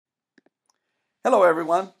Hello,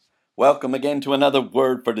 everyone. Welcome again to another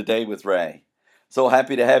Word for Today with Ray. So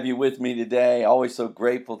happy to have you with me today. Always so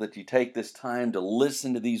grateful that you take this time to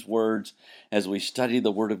listen to these words as we study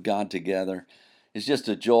the Word of God together. It's just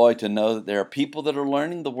a joy to know that there are people that are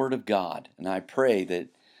learning the Word of God, and I pray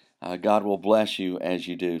that God will bless you as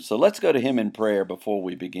you do. So let's go to Him in prayer before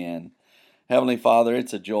we begin. Heavenly Father,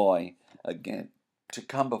 it's a joy again to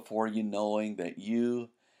come before you knowing that you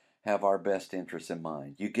have our best interests in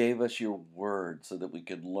mind. You gave us your word so that we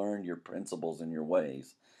could learn your principles and your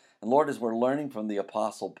ways. And Lord, as we're learning from the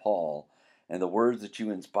Apostle Paul and the words that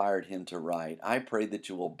you inspired him to write, I pray that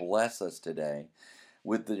you will bless us today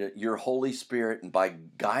with your Holy Spirit and by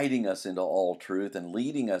guiding us into all truth and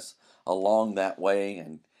leading us along that way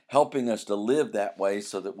and helping us to live that way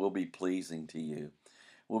so that we'll be pleasing to you.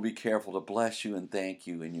 We'll be careful to bless you and thank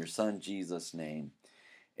you in your Son Jesus' name.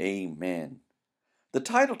 Amen. The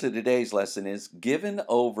title to today's lesson is Given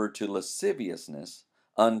Over to Lasciviousness,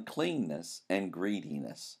 Uncleanness, and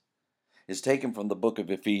Greediness. It's taken from the book of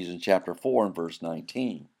Ephesians chapter 4 and verse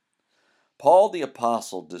 19. Paul the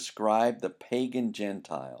Apostle described the pagan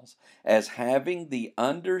Gentiles as having the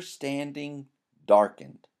understanding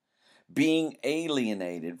darkened, being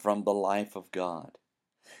alienated from the life of God.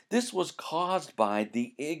 This was caused by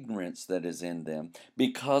the ignorance that is in them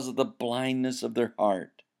because of the blindness of their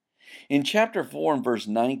heart. In chapter 4 and verse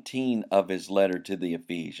 19 of his letter to the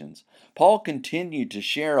Ephesians, Paul continued to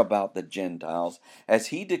share about the Gentiles as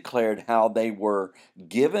he declared how they were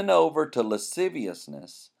given over to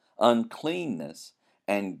lasciviousness, uncleanness,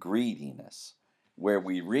 and greediness, where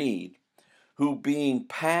we read, who being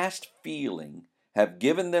past feeling have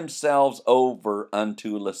given themselves over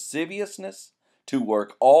unto lasciviousness to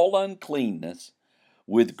work all uncleanness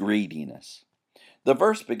with greediness. The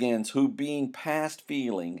verse begins, who being past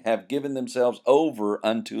feeling have given themselves over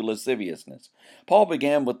unto lasciviousness. Paul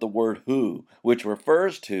began with the word who, which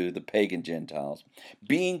refers to the pagan Gentiles.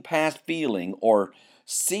 Being past feeling or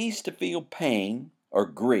cease to feel pain or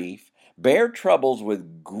grief, bear troubles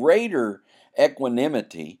with greater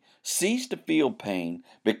equanimity, cease to feel pain,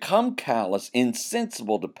 become callous,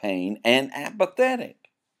 insensible to pain, and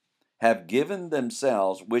apathetic. Have given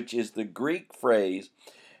themselves, which is the Greek phrase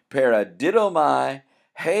paradidomai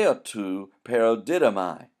heotu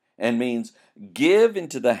paradidomai, and means give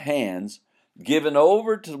into the hands, given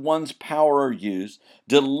over to one's power or use,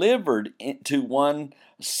 delivered to one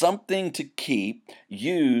something to keep,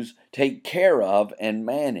 use, take care of, and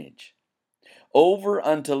manage. Over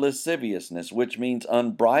unto lasciviousness, which means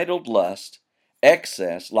unbridled lust,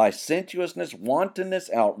 excess, licentiousness, wantonness,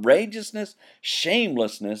 outrageousness,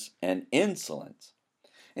 shamelessness, and insolence.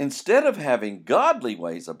 Instead of having godly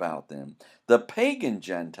ways about them, the pagan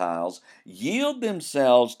Gentiles yield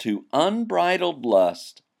themselves to unbridled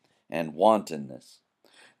lust and wantonness.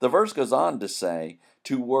 The verse goes on to say,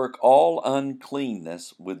 to work all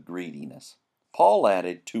uncleanness with greediness. Paul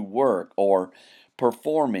added, to work or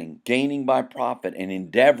performing, gaining by profit, and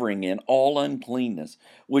endeavoring in all uncleanness,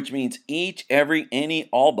 which means each, every, any,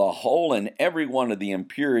 all, the whole, and every one of the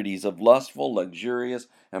impurities of lustful, luxurious,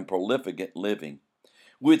 and profligate living,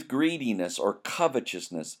 with greediness or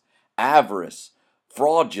covetousness, avarice,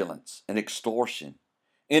 fraudulence, and extortion.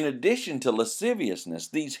 In addition to lasciviousness,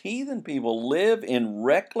 these heathen people live in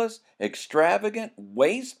reckless, extravagant,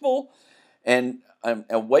 wasteful, and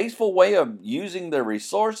a wasteful way of using their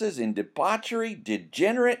resources in debauchery,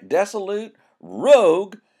 degenerate, dissolute,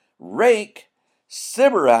 rogue, rake,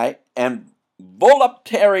 sybarite, and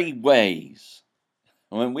voluptuary ways.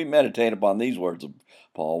 When we meditate upon these words of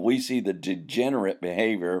Paul, we see the degenerate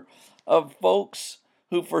behavior of folks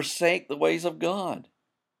who forsake the ways of God.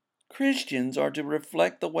 Christians are to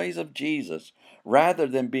reflect the ways of Jesus rather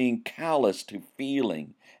than being callous to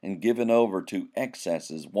feeling and given over to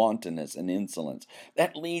excesses, wantonness, and insolence.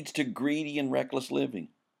 That leads to greedy and reckless living.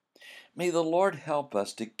 May the Lord help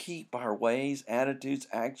us to keep our ways, attitudes,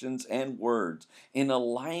 actions, and words in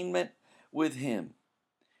alignment with Him.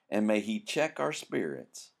 And may He check our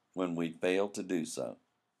spirits when we fail to do so.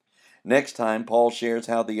 Next time, Paul shares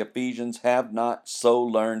how the Ephesians have not so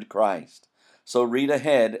learned Christ. So read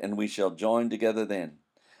ahead, and we shall join together then.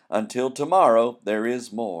 Until tomorrow, there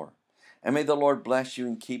is more. And may the Lord bless you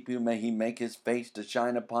and keep you. May He make His face to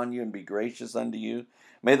shine upon you and be gracious unto you.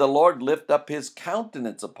 May the Lord lift up His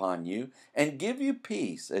countenance upon you and give you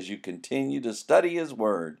peace as you continue to study His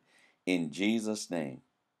Word. In Jesus' name.